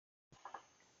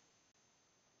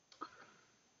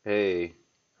Hey,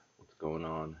 what's going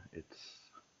on? It's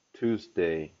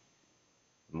Tuesday,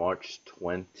 March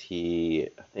 20,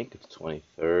 I think it's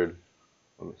 23rd.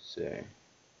 Let me see.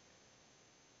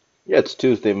 Yeah, it's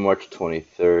Tuesday, March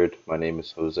 23rd. My name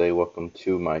is Jose. Welcome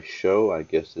to my show. I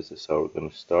guess this is how we're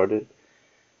going to start it.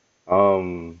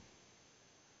 Um,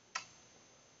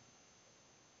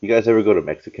 you guys ever go to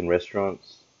Mexican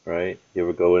restaurants, right? You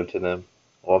ever go into them?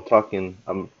 Well, the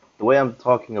way I'm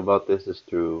talking about this is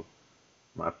through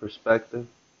my perspective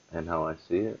and how I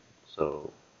see it.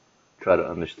 So try to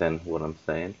understand what I'm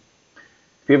saying.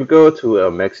 If you ever go to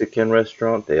a Mexican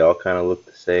restaurant, they all kind of look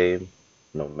the same,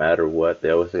 no matter what.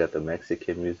 They always got the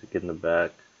Mexican music in the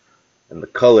back, and the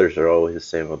colors are always the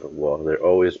same on the wall. They're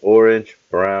always orange,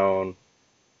 brown,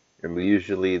 and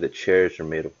usually the chairs are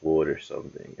made of wood or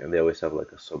something. And they always have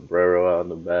like a sombrero out in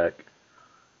the back,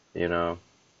 you know.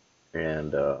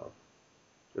 And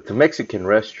it's a Mexican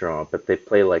restaurant, but they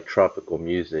play like tropical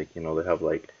music. They have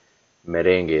like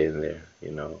merengue in there.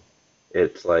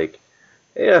 It's like,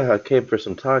 yeah, I came for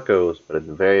some tacos, but at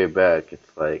the very back,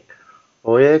 it's like,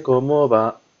 Oye, ¿cómo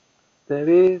va? Te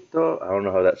visto. I don't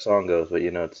know how that song goes, but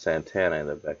it's Santana in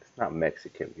the back. It's not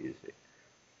Mexican music.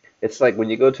 It's like when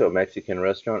you go to a Mexican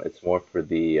restaurant, it's more for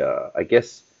the, I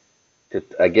guess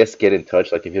get in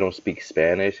touch. Like if you don't speak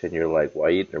Spanish and you're like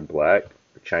white or black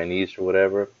or Chinese or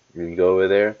whatever, you can go over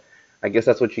there. I guess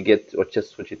that's what you get, or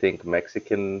just what you think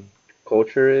Mexican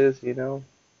culture is. To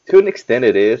an extent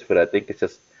it is, but I think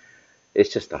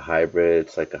it's just a hybrid.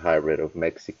 It's like a hybrid of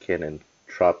Mexican and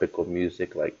tropical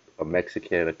music, like a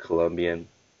Mexican and a Colombian.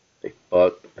 They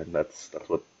fuck, and that's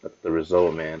the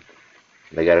result, man.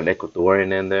 They got an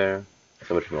Ecuadorian in there,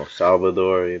 somebody from El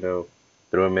Salvador,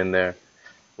 threw him in there.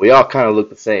 We all kind of look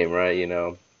the same, right?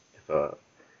 If a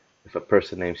if a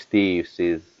person named Steve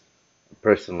sees a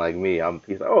person like me,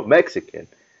 he's like, oh, Mexican.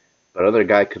 But other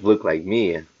guy could look like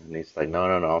me, and he's like, no,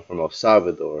 no, no, I'm from El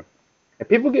Salvador. And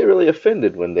people get really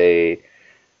offended when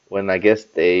I guess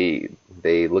they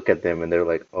look at them and they're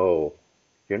like, "Oh,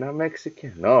 you're not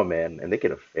Mexican?" No, man, and they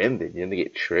get offended. They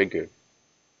get triggered.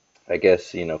 I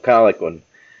guess kind of like when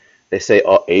they say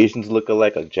all Asians look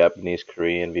alike, like Japanese,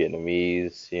 Korean,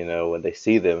 Vietnamese. When they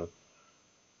see them,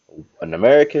 an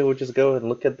American would just go and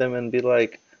look at them and be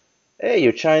like, "Hey,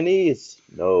 you're Chinese."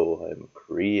 No, I'm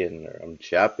Korean or I'm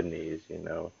Japanese.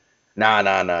 Nah,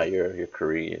 nah, nah. You're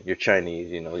Korean. You're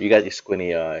Chinese. You got your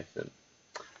squinty eyes. And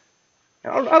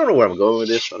I don't know where I'm going with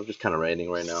this. I'm just kind of ranting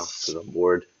right now because I'm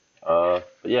bored. But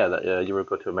yeah, you ever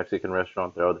go to a Mexican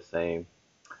restaurant? They're all the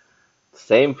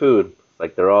same food.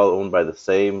 Like they're all owned by the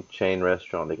same chain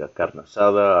restaurant. They got carne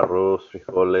asada, arroz,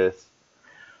 frijoles.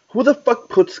 Who the fuck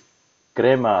puts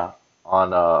crema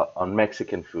on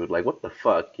Mexican food? Like what the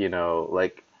fuck?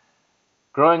 Like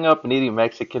growing up and eating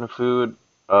Mexican food.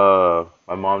 My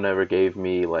mom never gave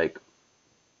me like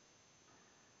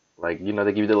they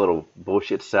give you the little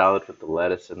bullshit salad with the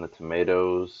lettuce and the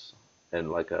tomatoes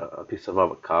and like a piece of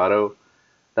avocado.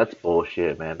 That's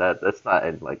bullshit, man. That's not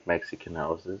in like Mexican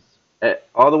houses.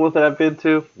 All the ones that I've been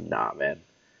to, nah, man.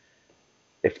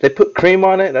 If they put cream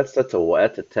on it, that's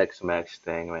a Tex-Mex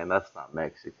thing, man. That's not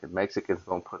Mexican. Mexicans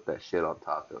don't put that shit on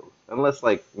tacos unless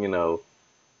like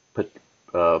put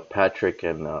Patrick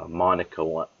and Monica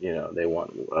want they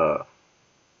want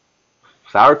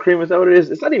sour cream. Is that what it is?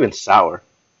 It's not even sour.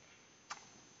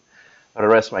 But I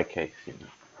rest my case.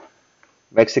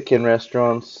 Mexican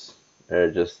restaurants, they're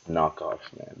just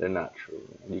knockoffs, man. They're not true,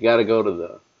 man. You gotta go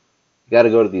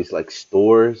to these like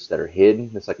stores that are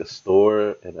hidden. It's like a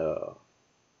store and a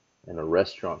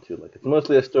restaurant too. Like it's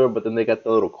mostly a store, but then they got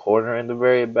the little corner in the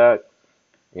very back.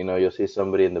 You'll see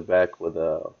somebody in the back with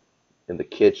a in the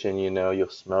kitchen. You'll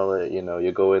smell it.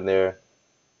 You go in there,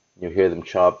 you hear them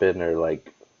chopping or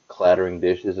like clattering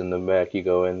dishes in the back. You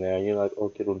go in there, and you're like, oh,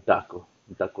 quiero un taco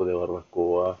de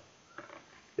barbacoa,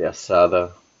 de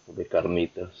asada, de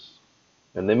carnitas,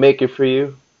 and they make it for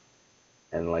you.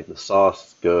 And like the sauce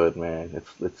is good, man.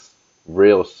 It's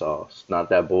real sauce, not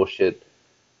that bullshit.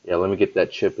 Yeah, let me get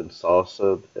that chip and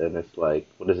salsa, and it's like,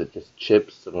 what is it? Just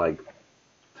chips and like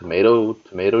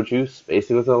tomato juice.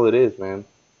 Basically, that's all it is, man.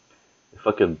 They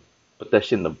fucking put that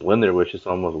shit in the blender, which is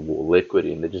almost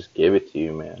liquidy, and they just give it to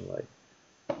you, man. Like,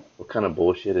 what kind of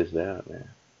bullshit is that, man?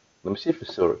 Let me see if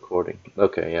it's still recording.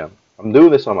 Okay, yeah, I'm doing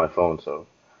this on my phone, so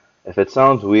if it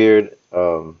sounds weird,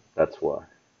 that's why.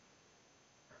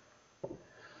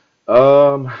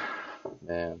 Um,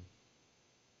 man,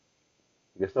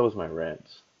 I guess that was my rant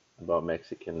about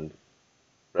Mexican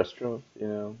restaurants.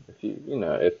 If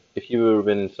you've ever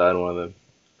been inside one of them,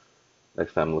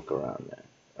 next time look around, man.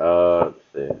 Let's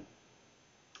see.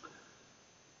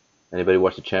 Anybody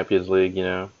watch the Champions League?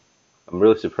 I'm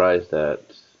really surprised that.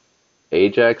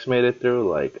 Ajax made it through.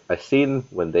 Like I seen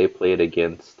when they played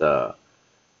against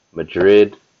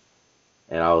Madrid,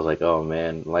 and I was like, oh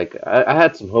man, like I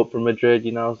had some hope for Madrid.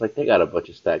 I was like, they got a bunch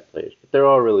of stacked players, but they're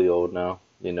all really old now.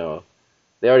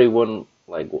 They already won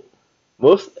like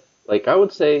most. Like I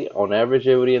would say, on average,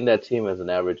 everybody in that team has an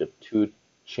average of two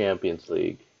Champions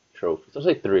League trophies. I'll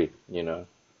say three.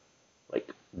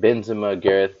 Like Benzema,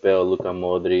 Gareth Bale, Luka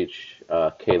Modric,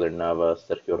 Keylor Navas,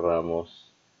 Sergio Ramos,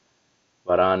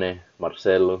 Varane,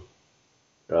 Marcelo,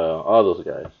 all those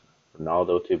guys.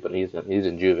 Ronaldo too, but he's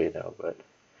in Juve now. But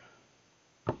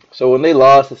so when they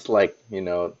lost, it's like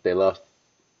they lost.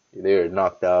 They were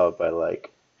knocked out by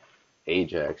like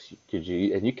Ajax.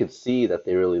 And you could see that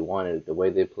they really wanted it. The way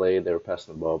they played, they were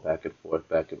passing the ball back and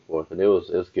forth, and it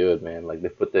was good, man. Like they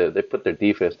put their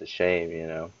defense to shame.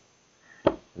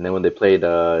 And then when they played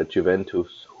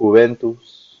Juventus,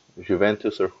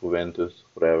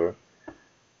 whatever.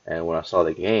 And when I saw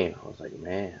the game, I was like,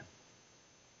 man,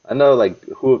 I know like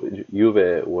who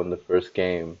Juve won the first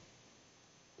game.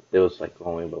 It was like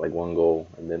only but like one goal,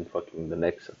 and then fucking the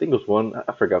next, I think it was one.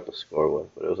 I forgot the score was,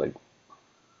 but it was like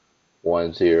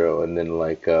 1-0. And then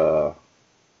like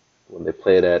when they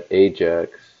played at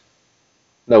Ajax,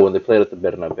 no, when they played at the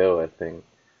Bernabeu, I think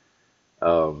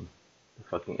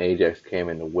fucking Ajax came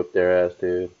in and whipped their ass,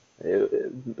 dude.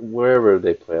 Wherever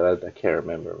they played, I can't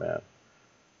remember, man.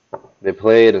 They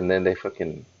played and then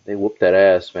they whooped that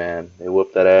ass, man. They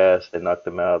whooped that ass. They knocked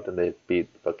them out. Then they beat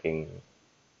fucking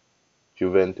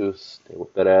Juventus. They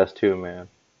whooped that ass too, man.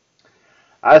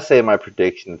 I say my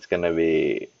prediction is gonna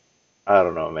be, I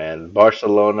don't know, man.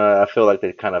 Barcelona. I feel like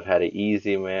they kind of had it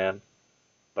easy, man.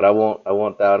 But I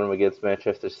won't doubt them against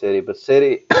Manchester City. But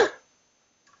City,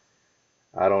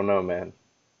 I don't know, man.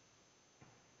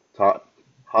 Tot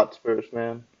Hotspurs,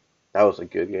 man. That was a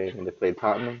good game when they played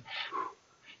Tottenham.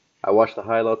 I watched the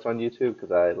highlights on YouTube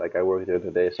because I worked there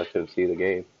today, so I couldn't see the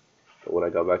game. But when I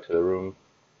got back to the room,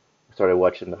 I started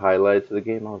watching the highlights of the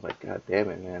game. I was like, God damn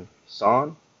it, man.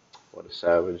 Son, what a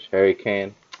savage. Harry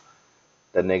Kane,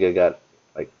 that nigga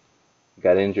like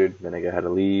got injured. The nigga had to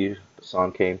leave. The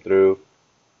Son came through.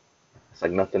 It's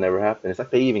like nothing ever happened. It's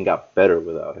like they even got better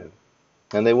without him,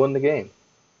 and they won the game.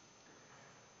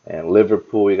 And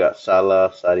Liverpool, we got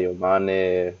Salah, Sadio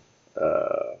Mane,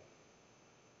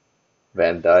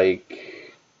 Van Dijk.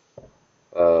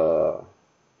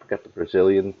 Got the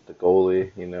Brazilian, the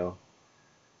goalie.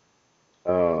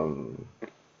 Um,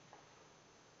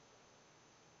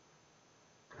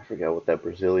 I forgot what that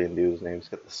Brazilian dude's name. He's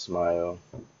got the smile.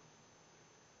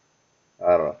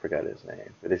 I don't know, I forgot his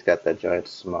name, but he's got that giant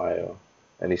smile,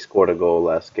 and he scored a goal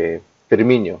last game.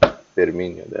 Firmino,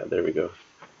 Firmino. There we go.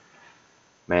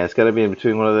 Man, it's gotta be in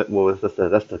between one of the. Well,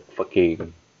 that's the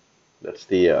fucking. That's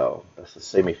the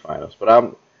semifinals.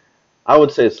 But I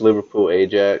would say it's Liverpool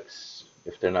Ajax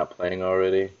if they're not playing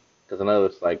already, because I know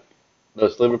it's like no,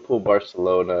 it's Liverpool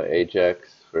Barcelona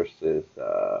Ajax versus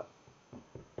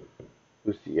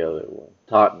who's the other one?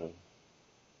 Tottenham.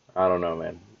 I don't know,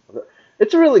 man.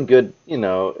 It's a really good.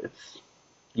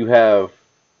 You have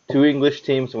two English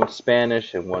teams, one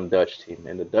Spanish, and one Dutch team,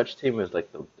 and the Dutch team is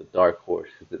like the dark horse.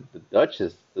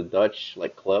 The Dutch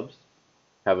like clubs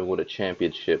haven't won a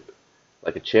championship,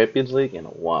 like a Champions League in a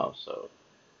while. So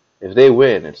if they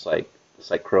win, it's like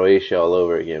Croatia all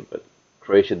over again. But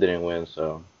Croatia didn't win,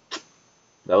 so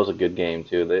that was a good game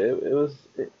too.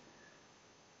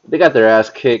 They got their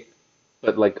ass kicked,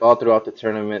 but like all throughout the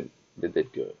tournament, they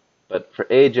did good. But for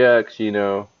Ajax,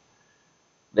 I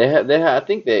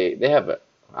think they have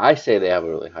I say they have a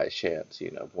really high chance,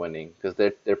 of winning because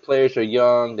their players are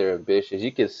young, they're ambitious.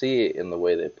 You can see it in the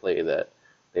way they play that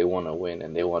they want to win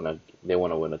and they want to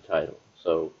win a title.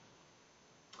 So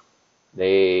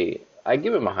I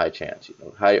give them a high chance,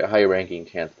 high ranking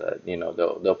chance that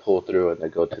they'll pull through and they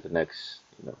go to the next,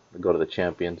 they go to the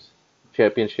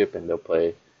championship and they'll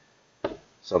play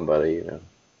somebody.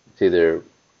 It's either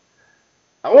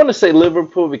I want to say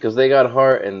Liverpool because they got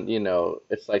heart and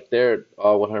it's like they're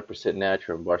all 100%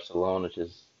 natural in Barcelona.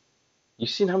 Just you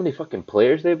seen how many fucking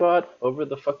players they bought over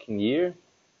the fucking year?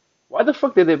 Why the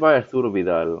fuck did they buy Arturo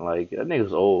Vidal? Like that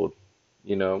nigga's old,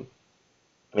 you know.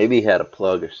 Maybe he had a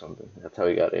plug or something. That's how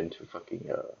he got into fucking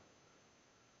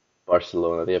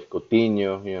Barcelona. They have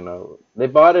Coutinho, They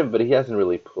bought him, but he hasn't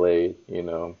really played.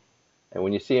 And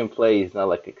when you see him play, he's not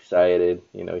like excited.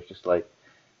 He's just like,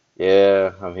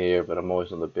 yeah, I'm here, but I'm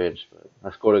always on the bench. But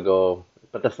I scored a goal,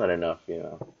 but that's not enough.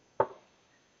 And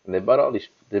they bought all these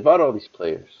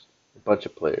players, a bunch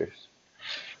of players,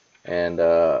 and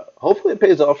hopefully it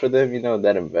pays off for them.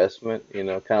 That investment. Kind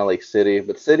of like City,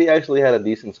 but City actually had a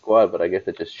decent squad, but I guess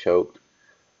it just choked.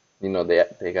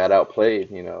 They got outplayed.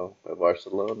 By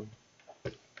Barcelona.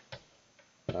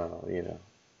 You know.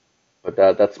 But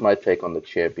that's my take on the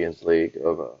Champions League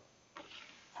of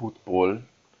football.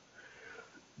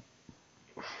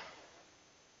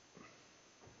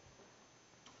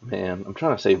 Man, I'm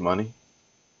trying to save money,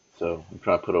 so I'm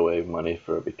trying to put away money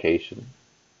for a vacation.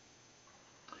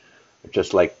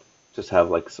 Just like just have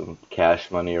like some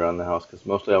cash money around the house because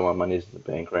mostly all my money is in the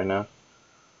bank right now.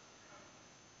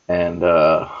 And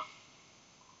well,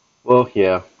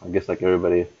 yeah, I guess like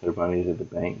everybody, their money's in the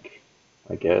bank,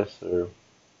 I guess, or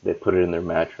they put it in their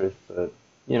mattress. But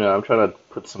I'm trying to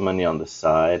put some money on the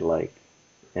side, like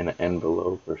in an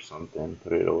envelope or something,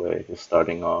 put it away, just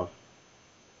starting off.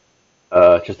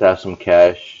 Just to have some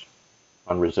cash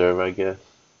on reserve, I guess.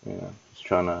 Just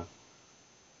I'm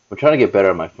trying to get better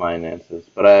at my finances,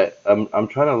 but I'm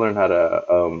trying to learn how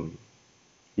to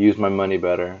use my money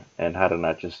better and how to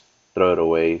not just throw it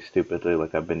away stupidly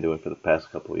like I've been doing for the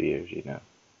past couple of years.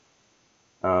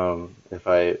 If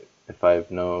I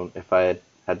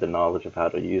had the knowledge of how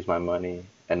to use my money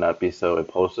and not be so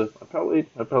impulsive, I'd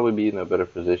probably be in a better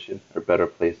position or better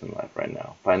place in life right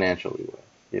now, financially wise,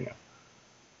 you know.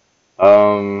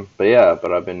 But yeah,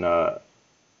 but I've been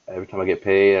every time I get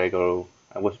paid,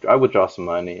 I withdraw some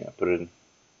money, I put it in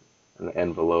an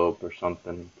envelope or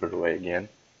something, put it away again,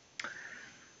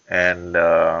 and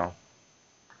I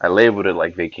labeled it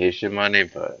like vacation money,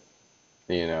 but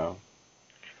you know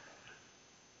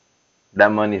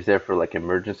that money's there for like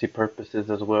emergency purposes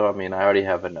as well. I mean,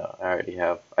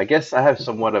 I guess I have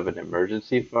somewhat of an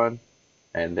emergency fund,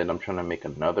 and then I'm trying to make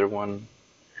another one.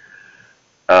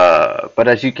 But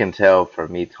as you can tell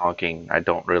from me talking, I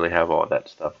don't really have all that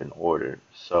stuff in order.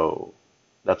 So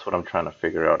that's what I'm trying to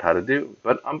figure out how to do.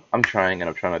 But I'm trying and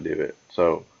I'm trying to do it.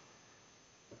 So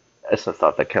it's the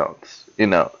thought that counts.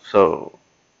 So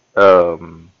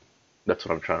um, that's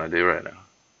what I'm trying to do right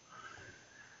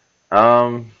now.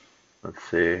 Um, let's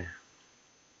see.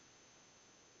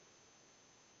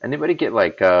 Anybody get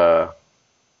like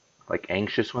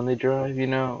anxious when they drive, you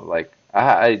know? Like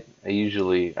I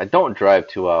usually I don't drive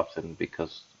too often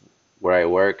because where I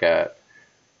work at,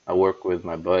 I work with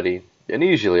my buddy, and he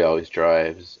usually always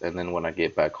drives. And then when I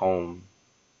get back home,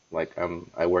 like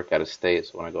I work out of state,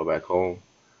 so when I go back home,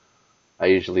 I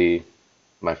usually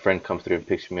my friend comes through and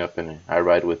picks me up, and I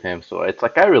ride with him. So it's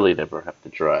like I really never have to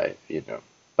drive.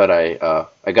 But I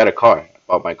got a car. I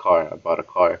bought my car. I bought a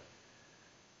car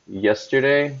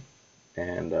yesterday,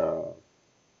 and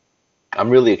I'm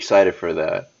really excited for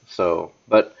that. So,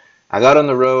 but I got on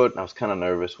the road and I was kind of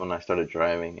nervous when I started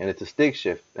driving, and it's a stick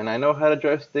shift, and I know how to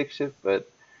drive stick shift, but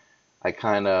I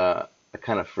kind of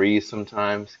freeze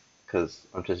sometimes because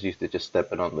I'm just used to just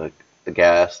stepping on the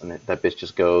gas and that bitch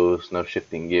just goes, no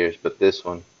shifting gears. But this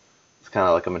one, it's kind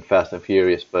of like I'm in Fast and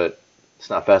Furious, but it's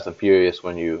not Fast and Furious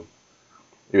when you're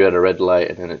at a red light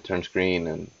and then it turns green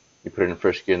and you put it in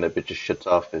first gear and that bitch just shuts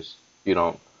off because you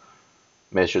don't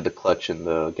measure the clutch and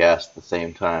the gas at the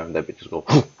same time. That bitch just go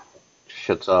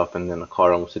shuts off and then the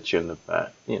car almost hits you in the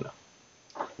back.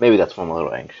 Maybe that's why I'm a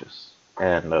little anxious.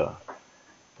 And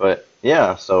but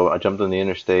yeah, so I jumped on the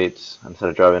interstates and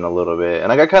started driving a little bit,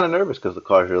 and I got kind of nervous because the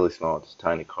car's really small. It's a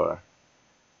tiny car,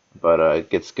 but it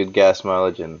gets good gas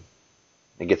mileage and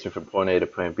it gets me from point A to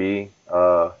point B.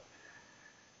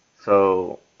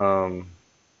 So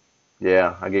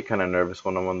yeah, I get kind of nervous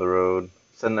when I'm on the road.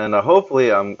 So then hopefully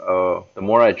the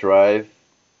more I drive,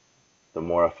 the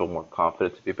more I feel more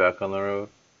confident to be back on the road.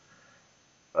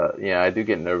 But yeah, I do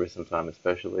get nervous sometimes,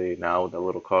 especially now with the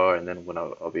little car, and then when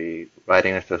I'll be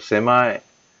riding next to a semi.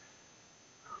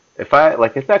 If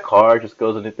that car just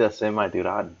goes underneath that semi, dude,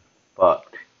 I'd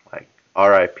fuck. Like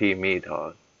R.I.P. me,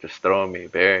 dog. Just throw me,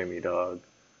 bury me, dog.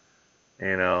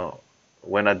 You know,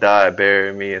 when I die,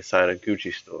 bury me inside a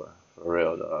Gucci store. For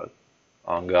real, dog.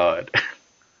 On God.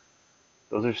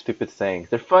 Those are stupid sayings.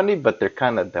 They're funny, but they're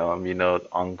kind of dumb.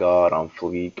 On God, on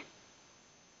fleek.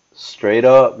 Straight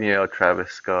up,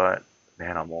 Travis Scott.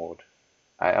 Man, I'm old.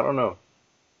 I don't know.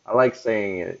 I like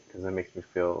saying it because it makes me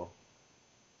feel,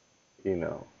 you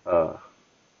know, I'll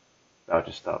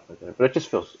just stop it there. But it just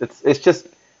feels it's just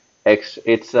it's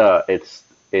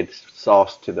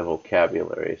sauce to the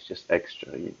vocabulary. It's just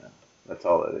extra. That's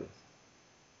all it is.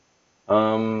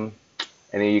 Um,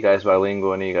 any of you guys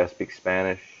bilingual? Any of you guys speak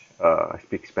Spanish? I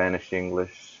speak Spanish,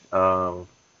 English.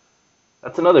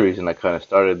 That's another reason I kind of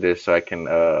started this so I can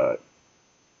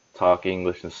talk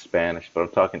English and Spanish, but I'm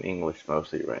talking English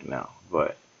mostly right now.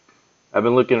 But I've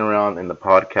been looking around in the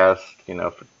podcast,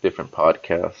 for different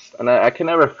podcasts, and I can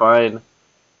never find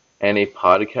any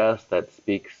podcast that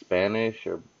speaks Spanish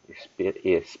or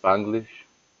Spanglish.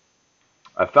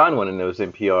 I found one and it was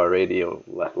NPR Radio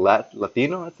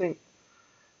Latino, I think.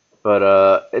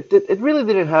 But it really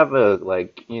didn't have a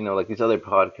like like these other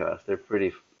podcasts. They're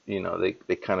pretty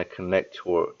they kind of connect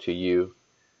to you,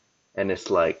 and it's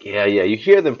like yeah you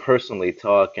hear them personally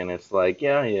talk, and it's like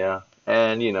yeah,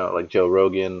 and like Joe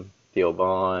Rogan, Theo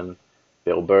Vaughn,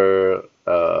 Bill Burr,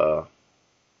 the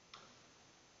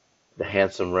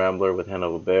Handsome Rambler with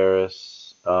Hannibal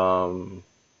Buress,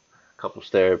 Couples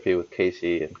Therapy with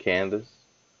Casey and Candace.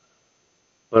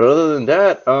 But other than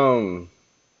that,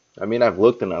 I mean, I've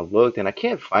looked, and I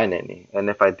can't find any. And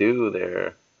if I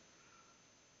do,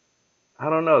 I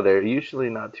don't know, they're usually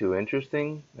not too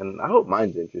interesting. And I hope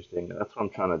mine's interesting. That's why I'm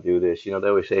trying to do this. They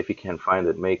always say if you can't find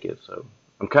it, make it. So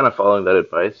I'm kind of following that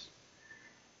advice.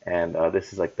 And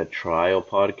this is like the trial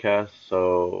podcast.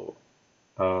 So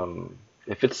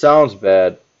if it sounds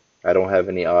bad, I don't have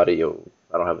any audio.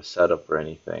 I don't have a setup or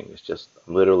anything. It's just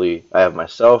literally, I have my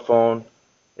cell phone.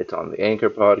 It's on the Anchor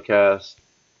podcast,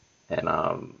 and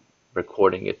I'm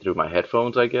recording it through my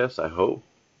headphones, I guess. I hope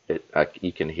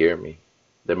you can hear me.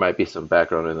 There might be some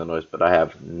background in the noise, but I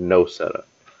have no setup.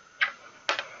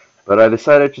 But I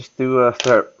decided just to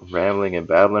start rambling and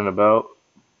babbling about,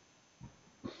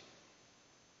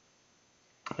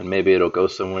 and maybe it'll go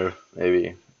somewhere.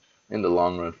 Maybe in the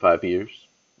long run, 5 years,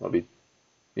 I'll be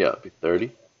I'll be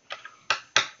 30.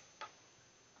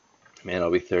 Man,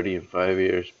 I'll be 30 in 5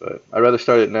 years, but I'd rather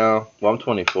start it now. Well, I'm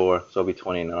 24, so I'll be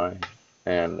 29,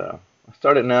 and I'll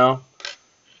start it now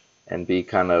and be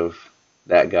kind of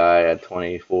that guy at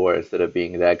 24 instead of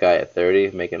being that guy at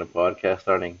 30, making a podcast,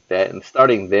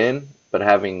 starting then, but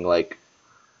having like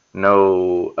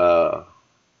no,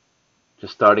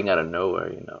 just starting out of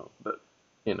nowhere. But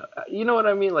you know what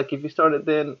I mean? Like if you started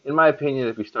then, in my opinion,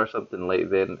 if you start something late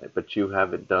then, but you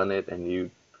haven't done it and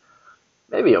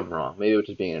maybe I'm wrong, maybe I'm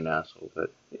just being an asshole,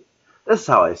 but that's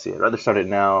how I see it. I'd rather start it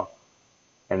now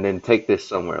and then take this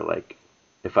somewhere. Like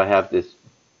if I have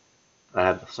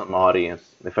some audience.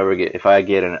 If I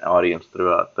get an audience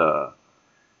throughout the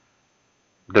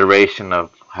duration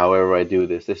of however I do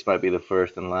this, this might be the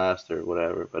first and last or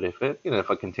whatever. But if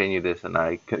I continue this and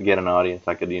I could get an audience,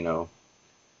 I could,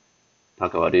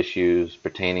 talk about issues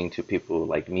pertaining to people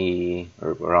like me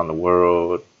or around the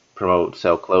world, promote,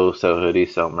 sell clothes, sell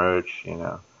hoodies, sell merch,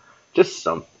 just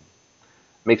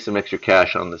make some extra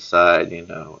cash on the side,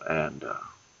 and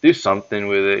do something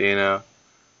with it.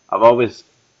 I've always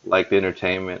liked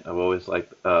entertainment. I've always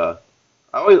liked I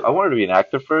wanted to be an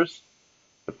actor first,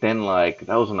 but then like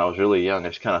that was when I was really young. I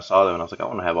just kind of saw them and I was like, I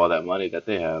want to have all that money that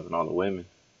they have and all the women.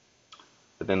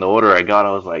 But then the older I got,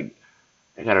 I was like,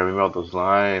 I gotta remember all those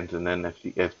lines. And then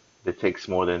if it takes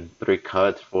more than 3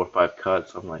 cuts, 4 or 5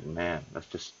 cuts, I'm like, man, that's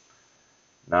just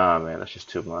nah, man, that's just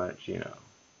too much.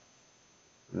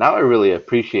 Now I really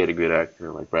appreciate a good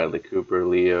actor like Bradley Cooper,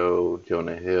 Leo,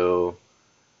 Jonah Hill,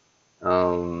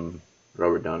 um,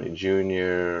 Robert Downey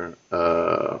Jr.,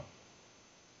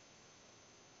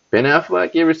 Ben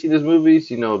Affleck. You ever seen his movies?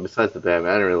 Besides the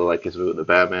Batman, I didn't really like his movie, The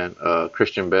Batman.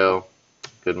 Christian Bale,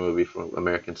 good movie from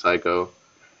American Psycho.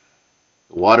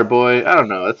 Waterboy, I don't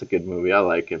know, that's a good movie. I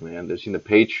like it, man. There's seen The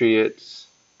Patriots,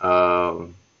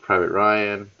 Private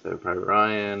Ryan, Private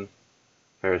Ryan,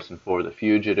 Harrison Ford, The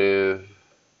Fugitive.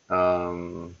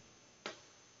 Um,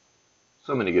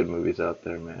 so many good movies out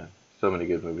there, man. So many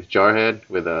good movies. Jarhead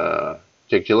with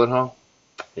Jake Gyllenhaal.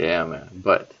 Yeah, man.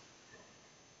 But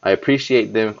I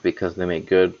appreciate them because they make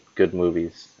good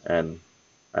movies, and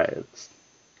it's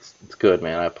good,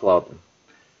 man. I applaud them.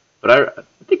 But I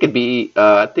think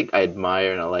I think I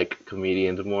admire and I like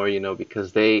comedians more,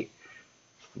 because they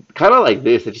kind of like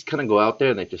this. They just kind of go out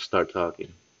there and they just start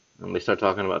talking, and they start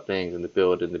talking about things and they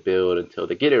build until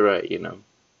they get it right.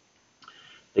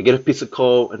 They get a piece of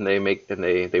coal and they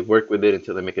work with it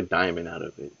until they make a diamond out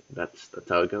of it. That's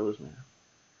how it goes, man.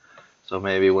 So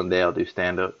maybe one day I'll do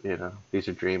stand up. These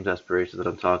are dreams, aspirations that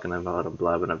I'm talking about, I'm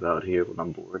blabbing about here when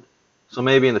I'm bored. So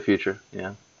maybe in the future,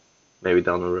 yeah, maybe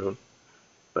down the road.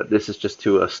 But this is just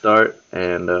to start,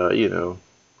 and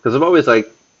because I've always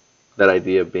liked that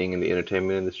idea of being in the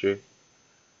entertainment industry,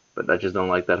 but I just don't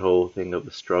like that whole thing of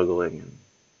the struggling, and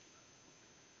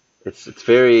it's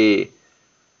very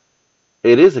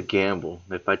it is a gamble.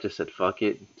 If I just said fuck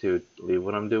it to leave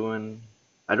what I'm doing,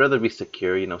 I'd rather be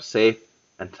secure, safe,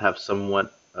 and to have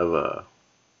somewhat of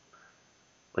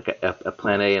a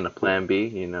plan A and a plan B.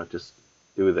 Just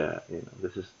do that.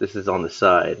 This is on the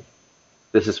side.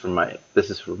 This is for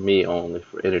me only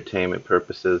for entertainment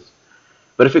purposes.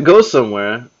 But if it goes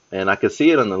somewhere and I can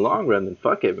see it in the long run, then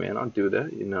fuck it, man. I'll do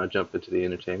that. I'll jump into the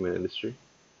entertainment industry.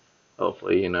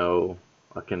 Hopefully, I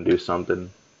can do something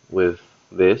with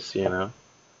this. But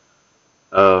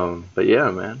yeah,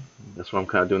 man, that's why I'm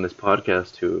kind of doing this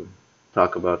podcast to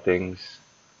talk about things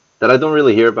that I don't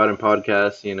really hear about in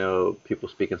podcasts. People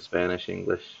speaking Spanish,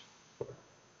 English,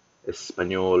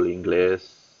 Espanol, Inglés.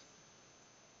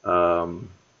 Um,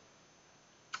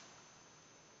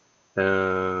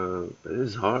 but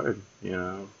it's hard.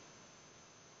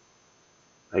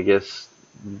 I guess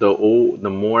the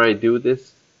more I do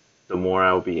this, the more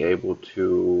I'll be able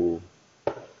to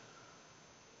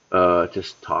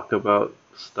just talk about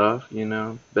stuff.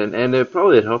 And it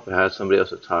probably would help if I had somebody else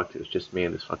to talk to. It's just me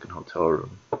in this fucking hotel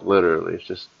room. Literally,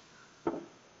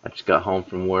 I just got home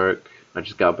from work. I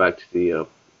just got back to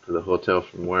the hotel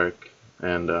from work,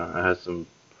 and I had some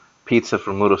pizza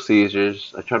from Little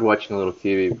Caesars. I tried watching a little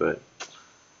TV, but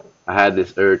I had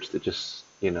this urge to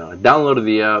I downloaded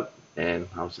the app, and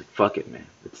I was like, "Fuck it, man!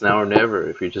 It's now or never.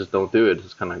 If you just don't do it,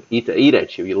 it's kind of eat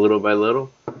at you, little by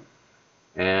little."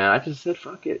 And I just said,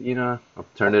 "Fuck it,"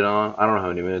 I've turned it on. I don't know how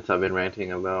many minutes I've been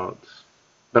ranting about,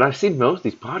 but I've seen most of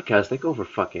these podcasts. They go for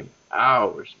fucking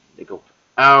hours. They go for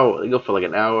hours. They go for like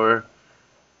an hour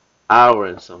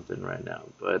and something right now.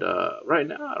 But right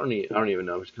now, I don't even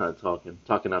know. I'm just kind of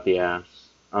talking out the ass.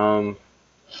 Um,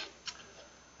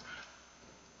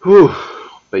 Whew.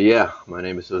 But yeah, my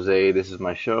name is Jose. This is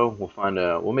my show.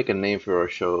 We'll make a name for our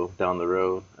show down the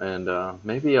road, and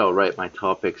maybe I'll write my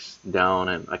topics down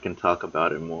and I can talk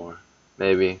about it more.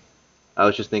 Maybe. I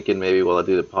was just thinking maybe while I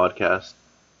do the podcast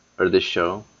or this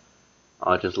show,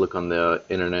 I'll just look on the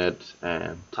internet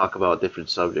and talk about different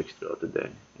subjects throughout the day.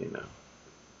 You know,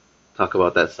 talk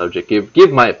about that subject.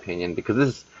 Give my opinion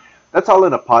because that's all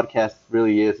in a podcast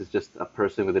really is. It's just a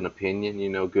person with an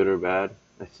opinion. Good or bad.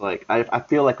 It's like I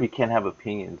feel like we can't have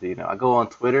opinions. I go on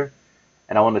Twitter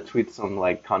and I want to tweet some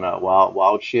like kind of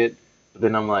wild shit, but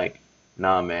then I'm like,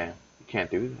 nah, man, you can't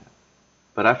do that.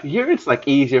 But here it's like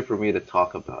easier for me to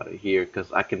talk about it here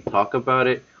because I can talk about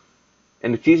it,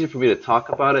 and it's easier for me to talk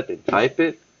about it than type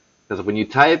it. Because when you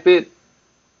type it,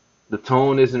 the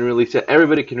tone isn't really set.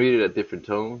 Everybody can read it at different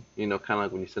tone. Kind of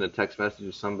like when you send a text message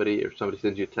to somebody, or somebody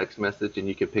sends you a text message, and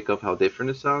you can pick up how different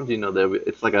it sounds.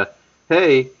 It's like a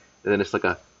hey, and then it's like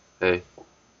a hey.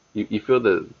 You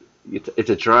feel it's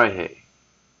a dry hey.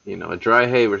 A dry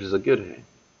hey versus a good hey.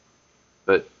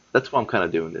 But that's why I'm kind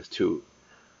of doing this to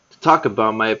talk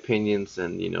about my opinions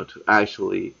and to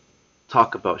actually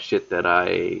talk about shit that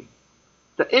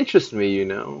interests me.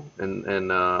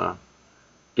 And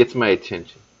gets my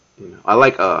attention. I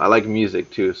like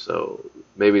music too, so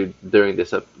maybe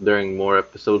during more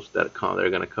episodes that are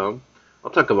gonna come, I'll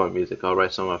talk about music. I'll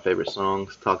write some of my favorite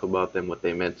songs, talk about them, what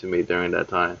they meant to me during that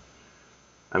time.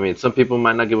 I mean, some people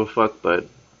might not give a fuck, but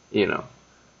you know,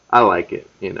 I like it.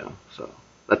 So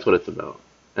that's what it's about.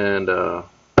 And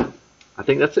I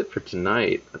think that's it for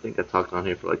tonight. I think I talked on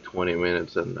here for like 20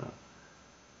 minutes, and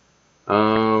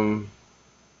um,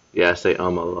 yeah, I say a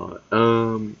lot.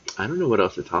 I don't know what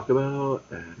else to talk about,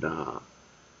 and I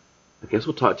guess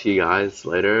we'll talk to you guys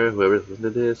later. Whoever's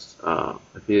listening to this,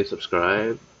 if you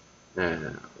subscribe,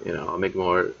 and I'll make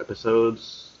more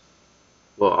episodes.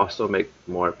 Well, I'll still make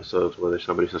more episodes whether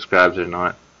somebody subscribes or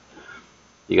not.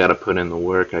 You gotta put in the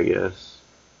work, I guess,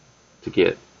 to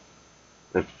get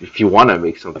if you want to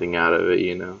make something out of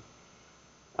it.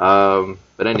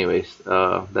 But anyways,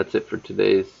 that's it for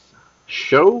today's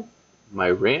show. My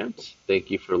rant.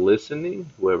 Thank you for listening.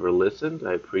 Whoever listened,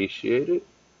 I appreciate it.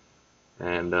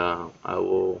 And I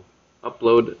will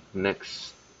upload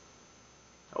next.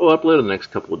 I will upload in the next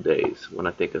couple of days when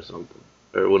I think of something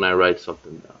or when I write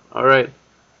something down. All right.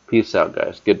 Peace out,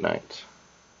 guys. Good night.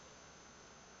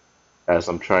 As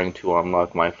I'm trying to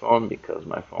unlock my phone because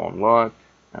my phone locked,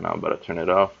 and I'm about to turn it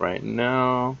off right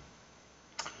now.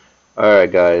 All right,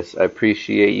 guys. I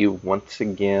appreciate you once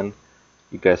again.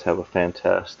 You guys have a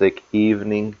fantastic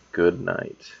evening. Good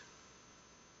night.